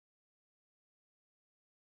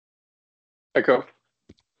Echo,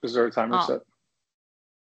 is there a timer Oh, set?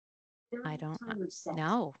 I don't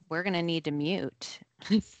know. We're going to need to mute.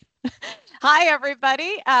 Hi,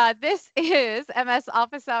 everybody. This is MS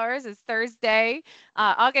Office Hours. It's Thursday,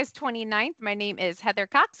 August 29th. My name is Heather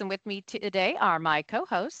Cox, and with me today are my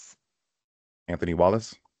co-hosts. Anthony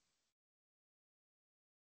Wallace.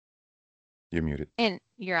 You're muted. And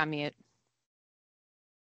you're on mute.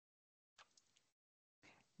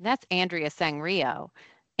 That's Andrea Sangrio.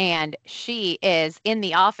 And she is in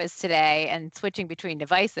the office today and switching between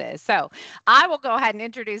devices. So I will go ahead and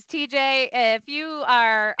introduce TJ. If you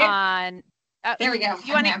are on, there we go.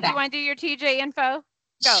 You want to do your TJ info?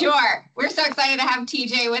 Go. Sure. We're so excited to have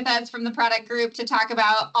TJ with us from the product group to talk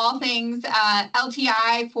about all things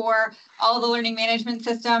LTI for all the learning management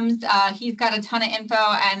systems. He's got a ton of info,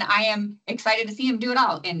 and I am excited to see him do it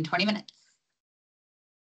all in 20 minutes.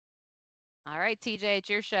 All right, TJ, it's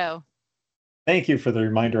your show. Thank you for the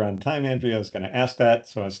reminder on time, Andrea. I was going to ask that,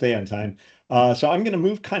 so I'll stay on time. So I'm going to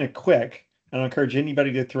move kind of quick. And I encourage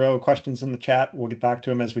anybody to throw questions in the chat. We'll get back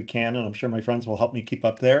to them as we can, and I'm sure my friends will help me keep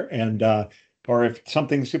up there. And or if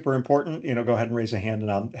something's super important, go ahead and raise a hand,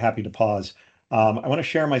 and I'm happy to pause. I want to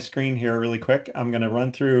share my screen here really quick. I'm going to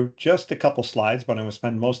run through just a couple slides, but I'm going to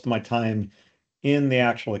spend most of my time in the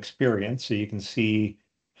actual experience so you can see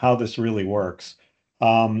how this really works.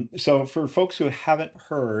 So for folks who haven't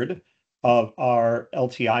heard of our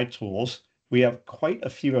LTI tools, we have quite a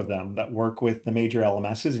few of them that work with the major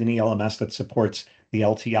LMSs, any LMS that supports the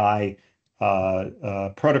LTI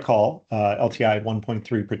protocol, LTI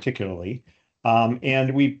 1.3 particularly.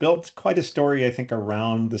 And we built quite a story, I think,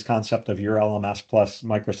 around this concept of your LMS plus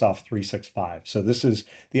Microsoft 365. So this is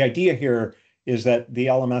the idea here is that the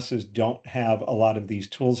LMSs don't have a lot of these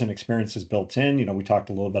tools and experiences built in. We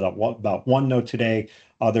talked a little bit about OneNote today,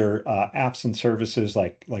 other apps and services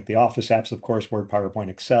like the Office apps, of course, Word, PowerPoint,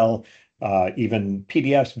 Excel, even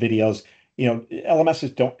PDFs, videos.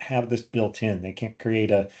 LMSs don't have this built in. They can't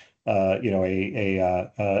create a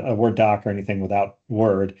Word doc or anything without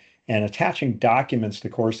Word. And attaching documents to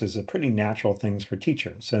courses is a pretty natural things for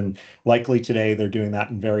teachers. And likely today they're doing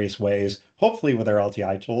that in various ways, hopefully with our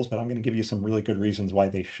LTI tools, but I'm going to give you some really good reasons why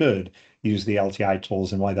they should use the LTI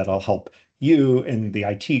tools and why that'll help you in the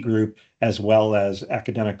IT group as well as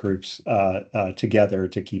academic groups together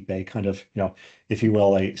to keep a kind of, if you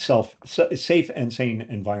will, a safe and sane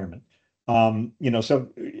environment. So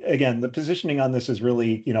again, the positioning on this is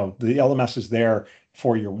really, the LMS is there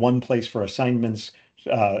for your one place for assignments,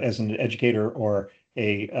 as an educator or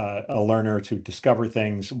a learner to discover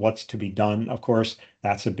things, what's to be done. Of course,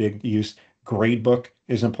 that's a big use. Gradebook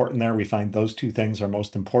is important there. We find those two things are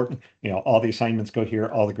most important. All the assignments go here,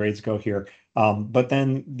 all the grades go here. But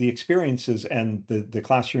then the experiences and the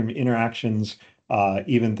classroom interactions,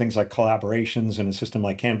 even things like collaborations in a system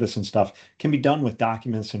like Canvas and stuff, can be done with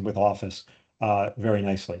documents and with Office very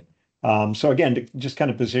nicely. So again, to just kind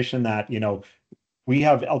of position that, we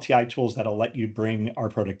have LTI tools that'll let you bring our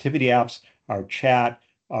productivity apps, our chat,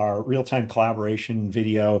 our real-time collaboration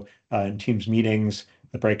video, and Teams meetings,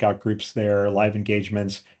 the breakout groups there, live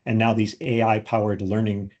engagements, and now these AI-powered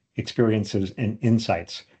learning experiences and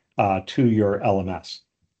insights to your LMS.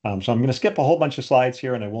 So I'm going to skip a whole bunch of slides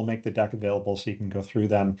here, and I will make the deck available so you can go through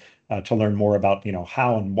them to learn more about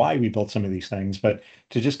how and why we built some of these things. But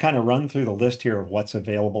to just kind of run through the list here of what's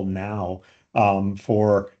available now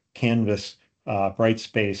for Canvas,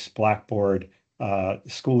 Brightspace, Blackboard,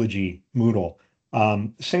 Schoology, Moodle.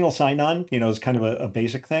 Single sign-on, is kind of a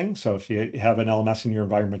basic thing. So if you have an LMS in your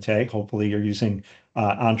environment today, hopefully you're using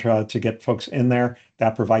Entra to get folks in there.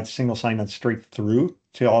 That provides single sign-on straight through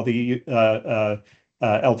to all the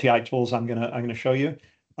LTI tools I'm gonna show you,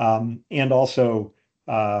 and also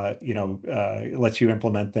lets you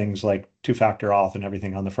implement things like two-factor auth and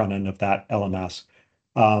everything on the front end of that LMS.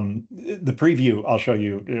 The preview I'll show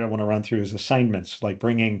you, I want to run through is assignments, like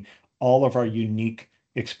bringing all of our unique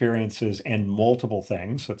experiences and multiple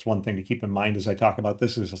things. That's one thing to keep in mind as I talk about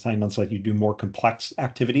this is assignments let you do more complex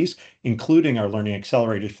activities, including our Learning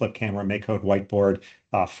Accelerators, Flip Camera, Make Code, Whiteboard,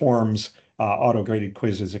 forms, auto-graded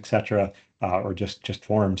quizzes, etc., or just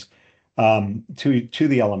forms to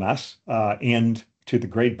the LMS and to the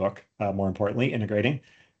gradebook, more importantly, integrating.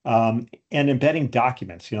 And embedding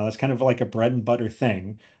documents, that's kind of like a bread and butter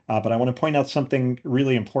thing. But I want to point out something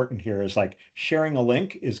really important here is like sharing a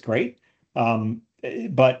link is great.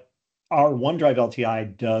 But our OneDrive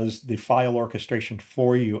LTI does the file orchestration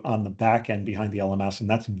for you on the back end behind the LMS. And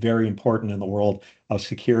that's very important in the world of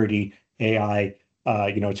security, AI,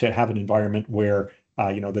 to have an environment where,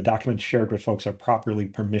 the documents shared with folks are properly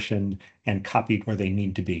permissioned and copied where they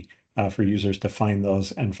need to be for users to find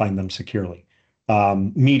those and find them securely.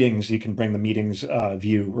 Meetings, you can bring the meetings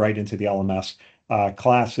view right into the LMS.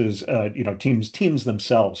 Classes, teams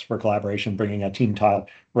themselves for collaboration, bringing a team tile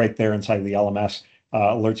right there inside of the LMS.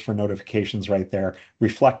 Alerts for notifications right there.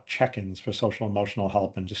 Reflect check-ins for social emotional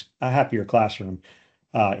help and just a happier classroom.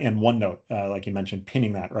 And OneNote, like you mentioned,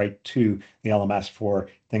 pinning that right to the LMS for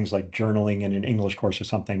things like journaling in an English course or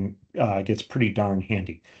something gets pretty darn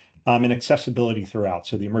handy. And accessibility throughout.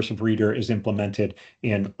 So the immersive reader is implemented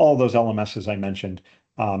in all those LMSs I mentioned,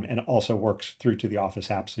 and also works through to the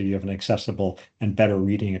Office app, so you have an accessible and better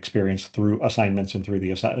reading experience through assignments and through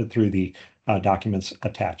the documents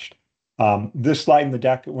attached. This slide in the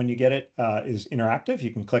deck, when you get it, is interactive.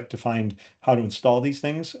 You can click to find how to install these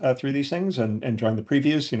things through these things and join the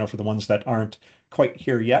previews, for the ones that aren't quite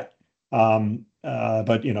here yet.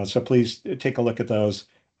 So please take a look at those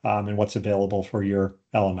and what's available for your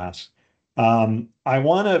LMS. I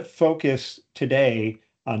want to focus today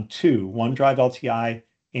on two, OneDrive LTI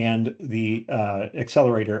and the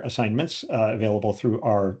accelerator assignments available through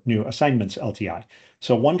our new assignments LTI.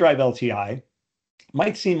 So OneDrive LTI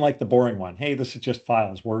might seem like the boring one. Hey, this is just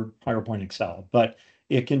files, Word, PowerPoint, Excel, but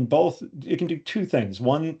it can do two things.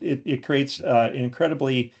 One, it creates an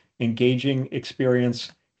incredibly engaging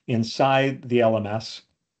experience inside the LMS.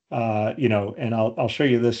 And I'll show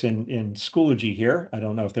you this in Schoology here. I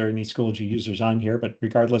don't know if there are any Schoology users on here, but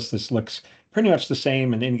regardless, this looks pretty much the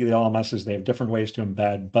same in any of the LMSs. They have different ways to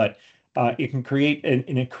embed, but it can create an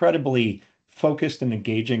incredibly focused and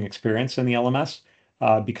engaging experience in the LMS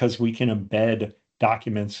because we can embed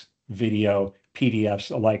documents, video,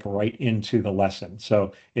 PDFs alike right into the lesson.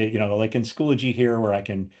 So, like in Schoology here, where I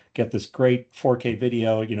can get this great 4K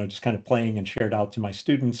video, just kind of playing and shared out to my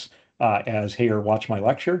students as, hey, or watch my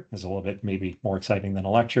lecture. Is a little bit maybe more exciting than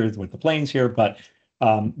a lecture with the planes here, but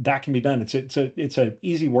that can be done. It's an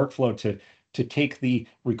easy workflow to take the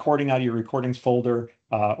recording out of your recordings folder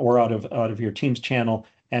or out of your Teams channel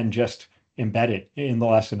and just embed it in the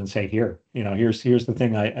lesson and say, here's the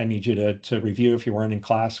thing I need you to review if you weren't in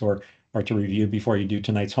class or to review before you do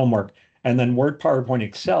tonight's homework. And then Word, PowerPoint,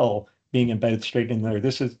 Excel being embedded straight in there.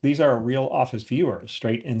 These are real Office viewers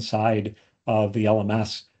straight inside of the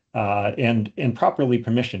LMS and properly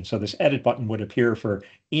permissioned. So this edit button would appear for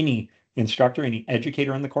any instructor, any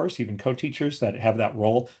educator in the course, even co-teachers that have that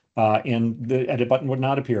role. And the edit button would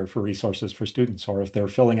not appear for resources for students, or if they're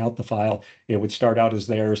filling out the file, it would start out as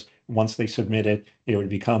theirs. Once they submit it, it would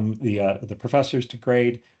become the professors to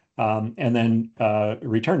grade and then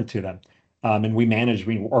return it to them. And we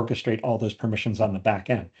orchestrate all those permissions on the back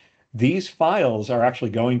end. These files are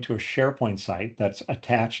actually going to a SharePoint site that's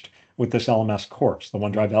attached with this LMS course. The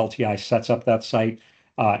OneDrive LTI sets up that site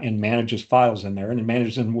and manages files in there, and it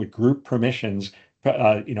manages them with group permissions,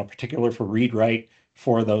 particular for read write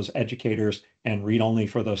for those educators and read only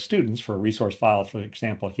for those students for a resource file, for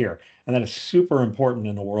example, here. And that is super important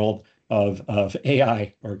in the world of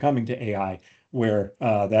AI or coming to AI, where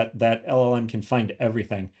that LLM can find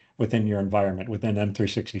everything within your environment, within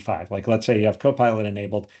M365. Like, let's say you have Copilot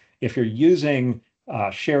enabled. If you're using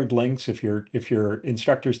shared links, if your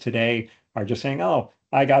instructors today are just saying, oh,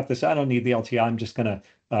 I got this, I don't need the LTI, I'm just going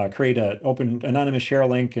to create an open anonymous share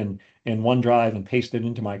link in OneDrive and paste it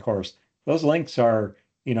into my course. Those links are,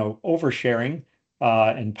 oversharing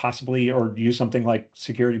and possibly, or use something like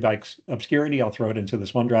security by obscurity. I'll throw it into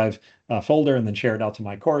this OneDrive folder and then share it out to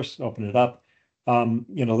my course, open it up.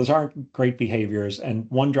 Those aren't great behaviors, and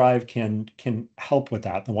OneDrive can help with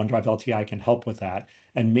that. The OneDrive LTI can help with that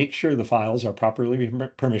and make sure the files are properly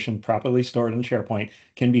permissioned, properly stored in SharePoint,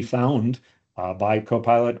 can be found by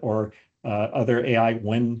Copilot or other AI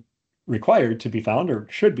when required to be found or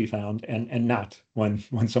should be found, and not when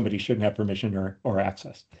somebody shouldn't have permission or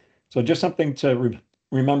access. So just something to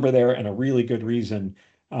remember there, and a really good reason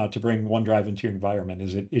to bring OneDrive into your environment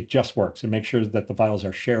is it just works. It makes sure that the files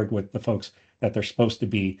are shared with the folks that they're supposed to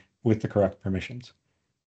be with the correct permissions.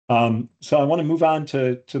 So I want to move on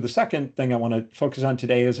to the second thing I want to focus on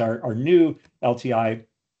today is our new LTI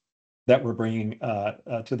that we're bringing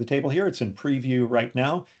to the table here. It's in preview right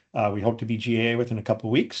now. We hope to be GA within a couple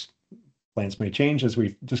of weeks. Plans may change as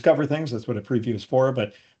we discover things. That's what a preview is for,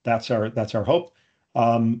 but that's our hope.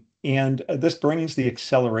 And this brings the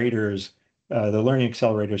accelerators, the learning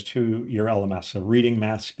accelerators to your LMS. So reading,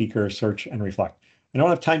 math, speaker, search, and reflect. I don't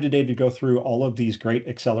have time today to go through all of these great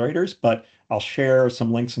accelerators, but I'll share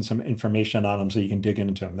some links and some information on them so you can dig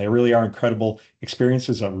into them. They really are incredible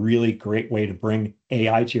experiences, a really great way to bring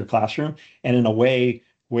AI to your classroom, and in a way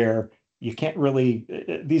where you can't really,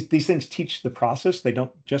 these things teach the process. They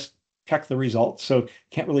don't just check the results. So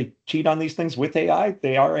can't really cheat on these things with AI.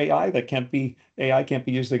 They are AI. AI can't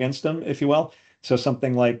be used against them, if you will. So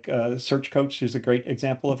something like Search Coach is a great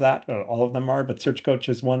example of that. All of them are, but Search Coach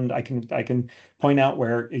is one I can point out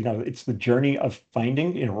where, it's the journey of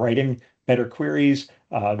finding, writing better queries,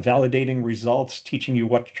 validating results, teaching you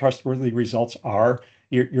what trustworthy results are.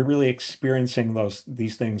 You're really experiencing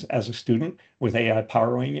these things as a student with AI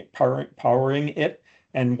powering it.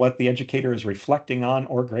 And what the educator is reflecting on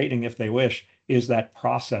or grading, if they wish, is that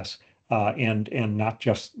process. And not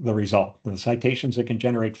just the result. The citations it can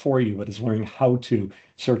generate for you, but is learning how to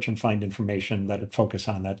search and find information that it focus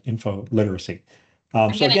on that info literacy.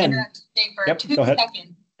 I'm So going to again, interrupt Jay for yep, 2 go ahead.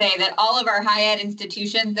 seconds. Say that all of our high ed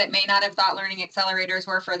institutions that may not have thought learning accelerators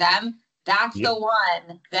were for them, that's Yep. the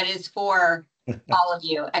one that is for all of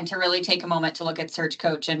you. And to really take a moment to look at Search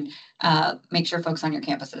Coach and make sure folks on your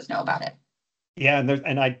campuses know about it. Yeah,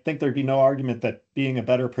 and I think there'd be no argument that being a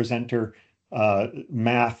better presenter,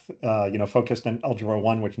 math, focused on Algebra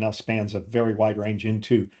 1, which now spans a very wide range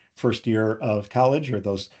into first year of college, or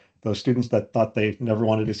those students that thought they never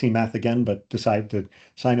wanted to see math again, but decide to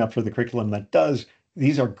sign up for the curriculum that does.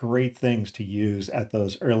 These are great things to use at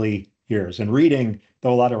those early years. And reading,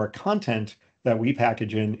 though a lot of our content that we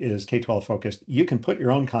package in is K-12 focused, you can put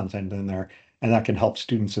your own content in there, and that can help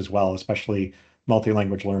students as well, especially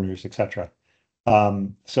multi-language learners, et cetera.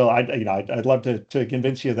 So I'd love to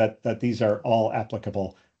convince you that these are all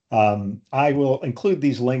applicable. I will include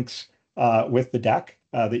these links with the deck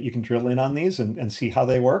that you can drill in on these and see how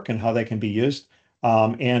they work and how they can be used.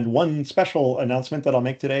 And one special announcement that I'll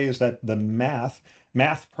make today is that the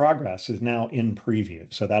math progress is now in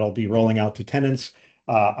preview. So that'll be rolling out to tenants.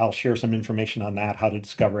 I'll share some information on that, how to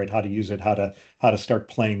discover it, how to use it, how to start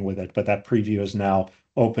playing with it. But that preview is now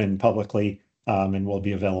open publicly and will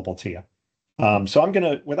be available to you.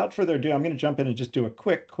 So without further ado, I'm gonna jump in and just do a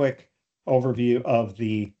quick overview of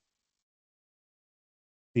the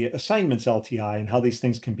assignments LTI and how these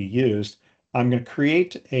things can be used. I'm gonna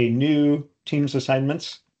create a new Teams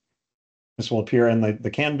assignments. This will appear in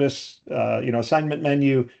the Canvas, assignment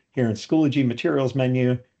menu here in Schoology materials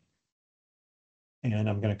menu. And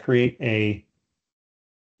I'm gonna create a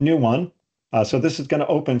new one. So this is gonna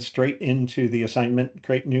open straight into the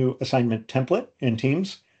create new assignment template in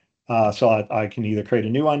Teams. So I can either create a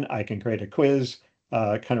new one, I can create a quiz,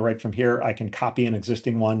 kind of right from here. I can copy an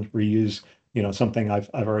existing one, reuse, something I've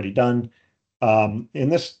already done. In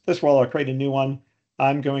this role, I'll create a new one.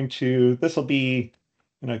 I'm going to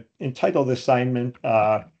entitle this assignment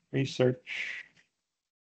research.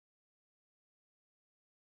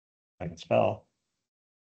 I can spell.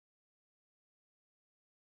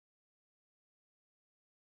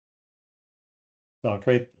 So I'll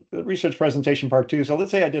create the research presentation part 2. So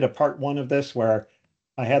let's say I did a part 1 of this where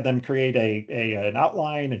I had them create an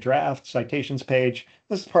outline, a draft, citations page.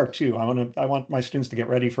 This is part 2. I want my students to get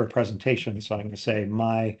ready for a presentation. So I'm going to say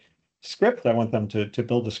my script. I want them to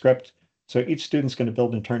build a script. So each student's going to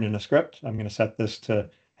build and turn in a script. I'm going to set this to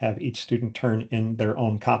have each student turn in their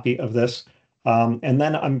own copy of this. And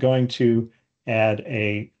then I'm going to add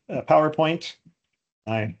a PowerPoint,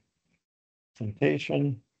 my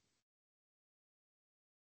presentation.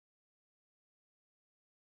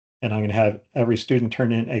 And I'm going to have every student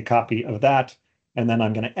turn in a copy of that. And then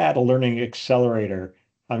I'm going to add a learning accelerator.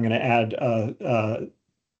 I'm going to add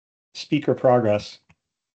speaker progress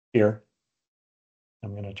here.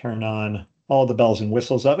 I'm going to turn on all the bells and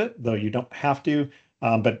whistles of it, though you don't have to.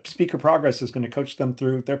 But speaker progress is going to coach them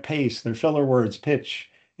through their pace, their filler words, pitch,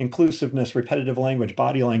 inclusiveness, repetitive language,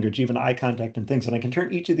 body language, even eye contact and things. And I can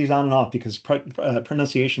turn each of these on and off because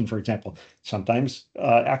pronunciation, for example, sometimes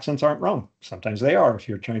accents aren't wrong. Sometimes they are if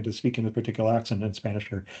you're trying to speak in a particular accent in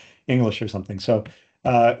Spanish or English or something. So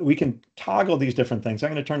we can toggle these different things. I'm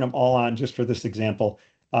going to turn them all on just for this example.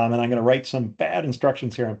 And I'm going to write some bad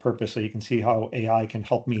instructions here on purpose so you can see how AI can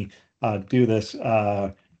help me do this.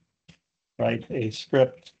 Write a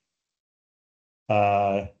script.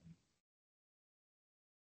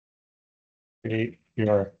 Create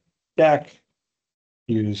your deck,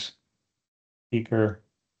 use speaker.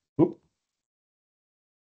 Oop.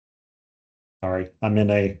 Sorry, I'm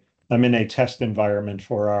in a test environment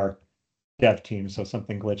for our dev team, so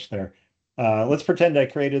something glitched there. Let's pretend I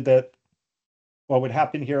created that. What would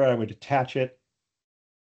happen here, I would attach it,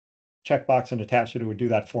 checkbox and attach it. It would do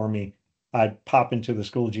that for me. I'd pop into the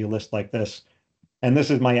Schoology list like this. And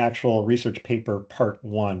this is my actual research paper part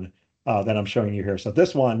 1 that I'm showing you here. So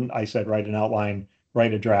this one, I said, write an outline,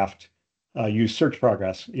 write a draft, use search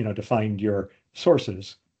progress, to find your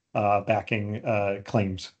sources backing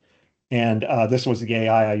claims. And this was the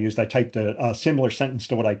AI I used. I typed a similar sentence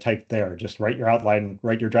to what I typed there. Just write your outline,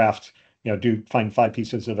 write your draft, find 5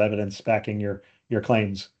 pieces of evidence backing your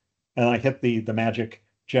claims. And I hit the magic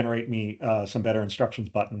generate me some better instructions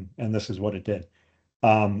button, and this is what it did.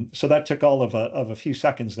 So that took all of a few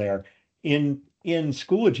seconds there. In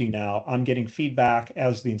Schoology now, I'm getting feedback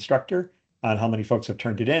as the instructor on how many folks have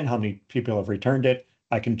turned it in, how many people have returned it.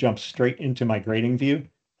 I can jump straight into my grading view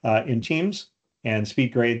in Teams and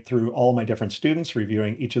speed grade through all my different students,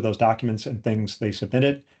 reviewing each of those documents and things they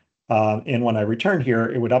submitted. And when I return here,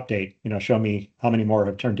 it would update, show me how many more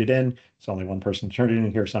have turned it in. It's only one person turned it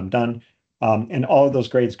in here, so I'm done. And all of those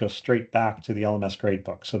grades go straight back to the LMS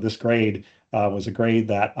gradebook. So this grade was a grade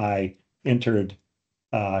that I entered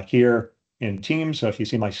here in Teams. So if you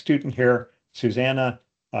see my student here, Susanna,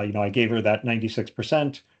 I gave her that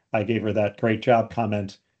 96%. I gave her that great job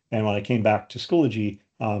comment. And when I came back to Schoology,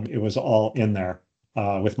 it was all in there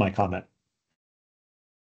with my comment.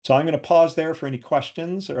 So I'm going to pause there for any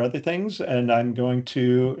questions or other things, and I'm going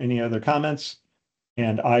to any other comments.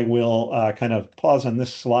 And I will kind of pause on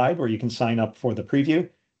this slide where you can sign up for the preview.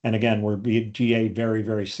 And again, we'll be at GA very,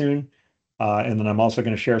 very soon. And then I'm also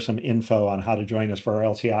going to share some info on how to join us for our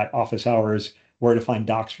LTI office hours, where to find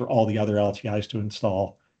docs for all the other LTIs to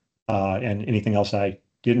install, and anything else I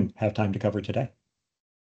didn't have time to cover today.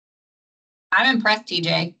 I'm impressed,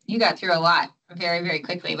 TJ. You got through a lot very, very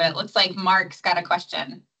quickly, but it looks like Mark's got a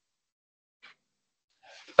question.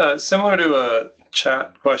 Similar to a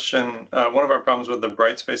chat question, one of our problems with the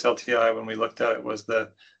Brightspace LTI when we looked at it was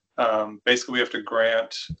that basically we have to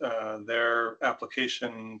grant their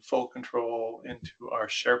application full control into our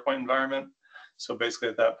SharePoint environment. So basically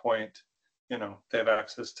at that point, they have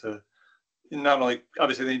access to not only,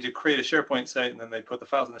 obviously they need to create a SharePoint site and then they put the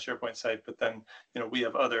files in the SharePoint site, but then, we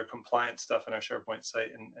have other compliance stuff in our SharePoint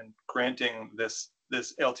site, and granting this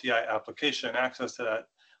LTI application access to that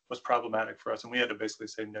was problematic for us, and we had to basically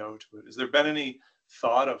say no to it. Has there been any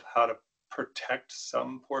thought of how to protect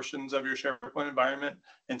some portions of your SharePoint environment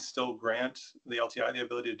and still grant the LTI the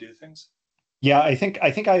ability to do things? Yeah, I think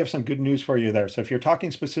I have some good news for you there. So if you're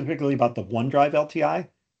talking specifically about the OneDrive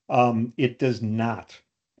LTI, it does not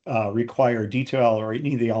require D2L or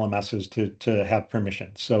any of the LMSs to have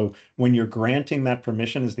permission. So when you're granting that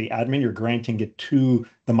permission as the admin, you're granting it to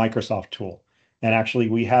the Microsoft tool. And actually,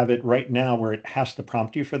 we have it right now where it has to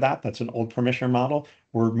prompt you for that. That's an old permission model.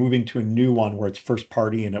 We're moving to a new one where it's first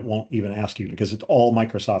party and it won't even ask you, because it's all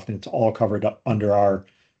Microsoft and it's all covered up under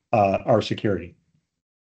our security.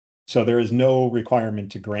 So there is no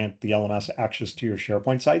requirement to grant the LMS access to your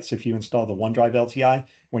SharePoint sites. If you install the OneDrive LTI,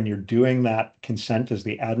 when you're doing that consent as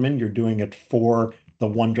the admin, you're doing it for the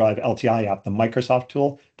OneDrive LTI app, the Microsoft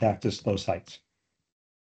tool, to access those sites.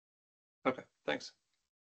 Okay, thanks.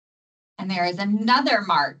 And there is another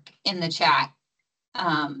Mark in the chat,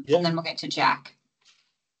 and then we'll get to Jack.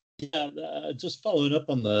 Yeah, just following up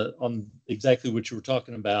on exactly what you were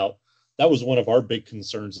talking about. That was one of our big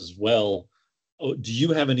concerns as well. Do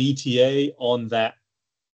you have an ETA on that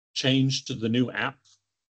change to the new app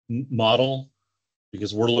model?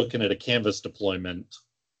 Because we're looking at a Canvas deployment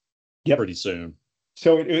pretty soon.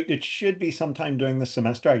 So it should be sometime during the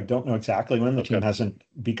semester. I don't know exactly when. The team hasn't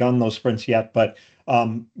begun those sprints yet, but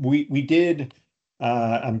we did.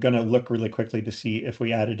 I'm going to look really quickly to see if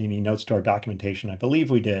we added any notes to our documentation. I believe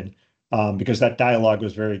we did, because that dialogue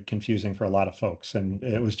was very confusing for a lot of folks, and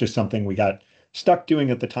it was just something we got stuck doing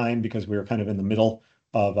at the time because we were kind of in the middle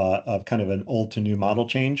of kind of an old to new model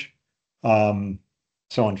change.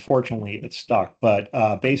 So unfortunately, it's stuck. But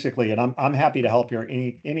basically, and I'm happy to help here.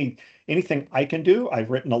 Anything I can do. I've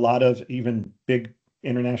written a lot of even big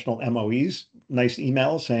international MOEs, nice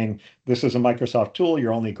emails saying this is a Microsoft tool.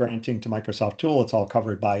 You're only granting to Microsoft tool. It's all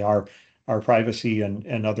covered by our privacy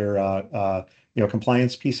and other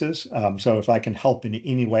compliance pieces. So if I can help in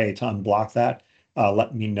any way to unblock that,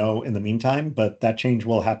 let me know in the meantime. But that change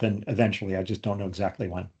will happen eventually. I just don't know exactly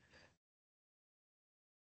when.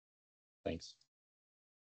 Thanks.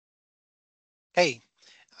 Hey,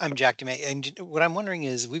 I'm Jack DeMay, and what I'm wondering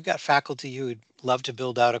is, we've got faculty who would love to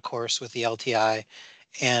build out a course with the LTI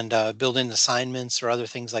and build in assignments or other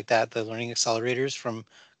things like that, the learning accelerators from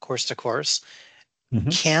course to course.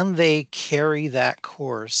 Mm-hmm. Can they carry that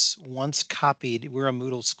course once copied? We're a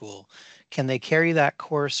Moodle school. Can they carry that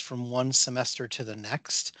course from one semester to the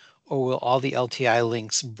next, or will all the LTI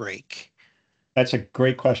links break? That's a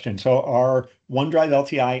great question. So our OneDrive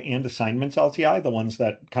LTI and assignments LTI, the ones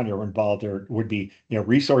that kind of are involved or would be,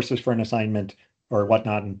 resources for an assignment or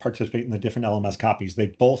whatnot and participate in the different LMS copies, they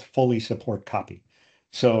both fully support copy.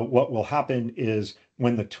 So what will happen is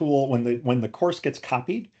when the course gets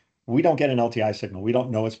copied, we don't get an LTI signal. We don't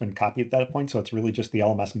know it's been copied at that point. So it's really just the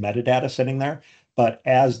LMS metadata sitting there. But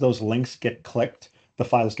as those links get clicked, the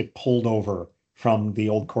files get pulled over from the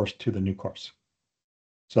old course to the new course.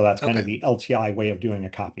 So that's kind of the LTI way of doing a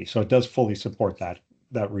copy. So it does fully support that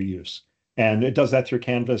reuse. And it does that through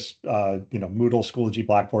Canvas, Moodle, Schoology,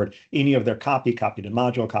 Blackboard, any of their copy to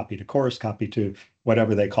module, copy to course, copy to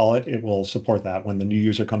whatever they call it. It will support that. When the new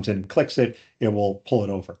user comes in and clicks it, it will pull it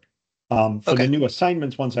over. For the new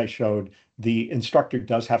assignments ones I showed, the instructor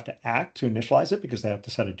does have to act to initialize it because they have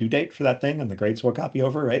to set a due date for that thing and the grades will copy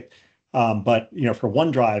over, right? But for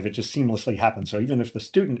OneDrive, it just seamlessly happens. So even if the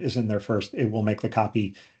student is in there first, it will make the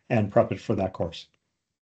copy and prep it for that course.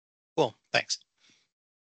 Cool, thanks.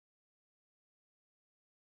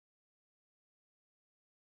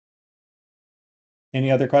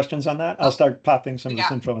 Any other questions on that? I'll start popping some of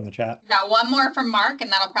this info in the chat. We got one more from Mark,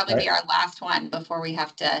 and that'll probably be our last one before we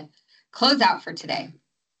have to close out for today.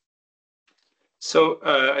 So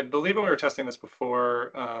I believe when we were testing this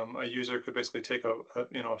before, a user could basically take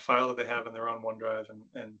a file that they have in their own OneDrive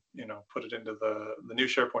and put it into the new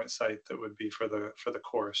SharePoint site that would be for the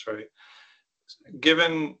course, right?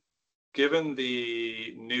 Given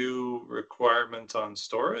the new requirements on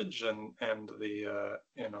storage and the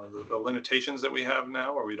the limitations that we have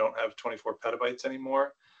now, where we don't have 24 petabytes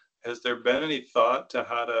anymore, has there been any thought to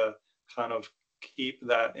how to kind of keep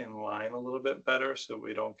that in line a little bit better so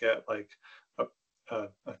we don't get like a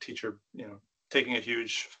teacher taking a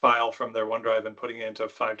huge file from their OneDrive and putting it into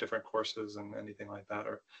 5 different courses and anything like that,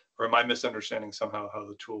 or am I misunderstanding somehow how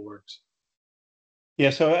the tool works?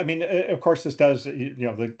 Yeah, so I mean, of course, this does,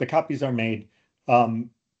 the copies are made. So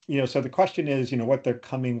the question is, what they're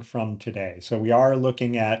coming from today. So we are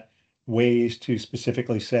looking at ways to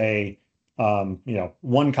specifically say,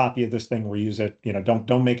 one copy of this thing, we'll use it,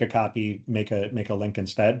 don't make a copy, make a link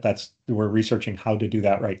instead. We're researching how to do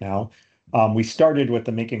that right now. We started with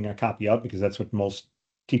the making a copy of, because that's what most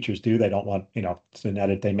teachers do. They don't want, it's an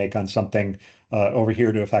edit they make on something over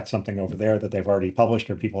here to affect something over there that they've already published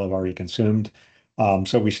or people have already consumed.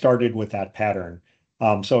 So we started with that pattern.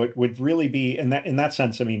 So it would really be in that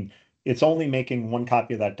sense. I mean, it's only making one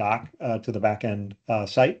copy of that doc to the backend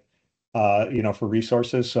site, for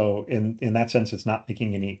resources. So in that sense, it's not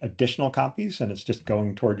making any additional copies, and it's just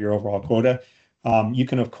going toward your overall quota. You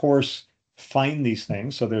can of course find these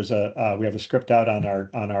things. So there's we have a script out on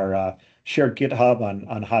our shared GitHub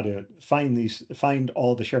on how to find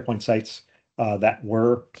all the SharePoint sites that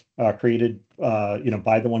were created,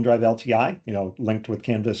 by the OneDrive LTI, linked with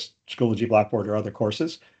Canvas, Schoology, Blackboard, or other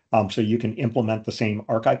courses. So you can implement the same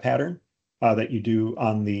archive pattern that you do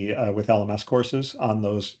on with LMS courses on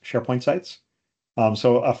those SharePoint sites.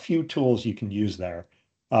 So a few tools you can use there.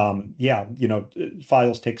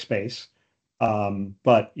 Files take space.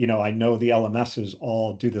 But I know the LMSs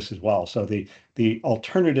all do this as well. So the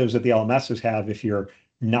alternatives that the LMSs have, if you're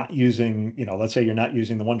not using, let's say you're not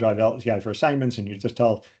using the OneDrive LTI for assignments and you just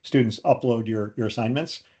tell students upload your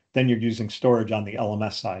assignments, then you're using storage on the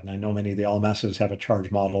LMS side. And I know many of the LMSs have a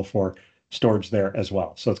charge model for storage there as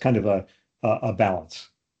well. So it's kind of a balance.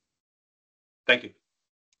 Thank you.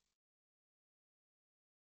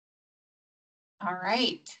 All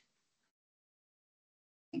right.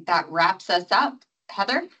 I think that wraps us up.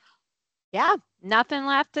 Heather? Yeah, nothing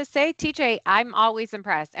left to say. TJ, I'm always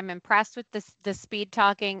impressed. I'm impressed with the speed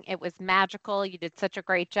talking. It was magical. You did such a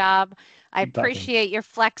great job. I appreciate your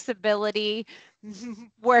flexibility,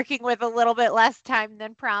 working with a little bit less time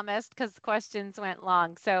than promised because questions went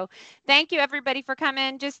long. So thank you everybody for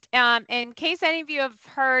coming. Just in case any of you have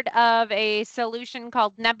heard of a solution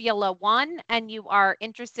called Nebula One and you are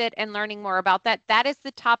interested in learning more about that, that is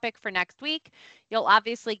the topic for next week. You'll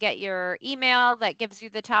obviously get your email that gives you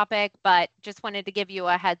the topic, but just wanted to give you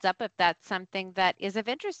a heads up if that's something that is of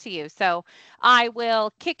interest to you. So I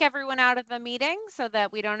will kick everyone out of the meeting so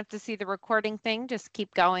that we don't have to see the recording thing. Just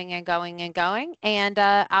keep going and going and going. And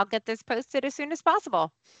I'll get this posted as soon as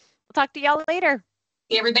possible. We'll talk to y'all later.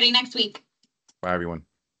 See everybody next week. Bye, everyone.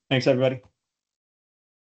 Thanks, everybody.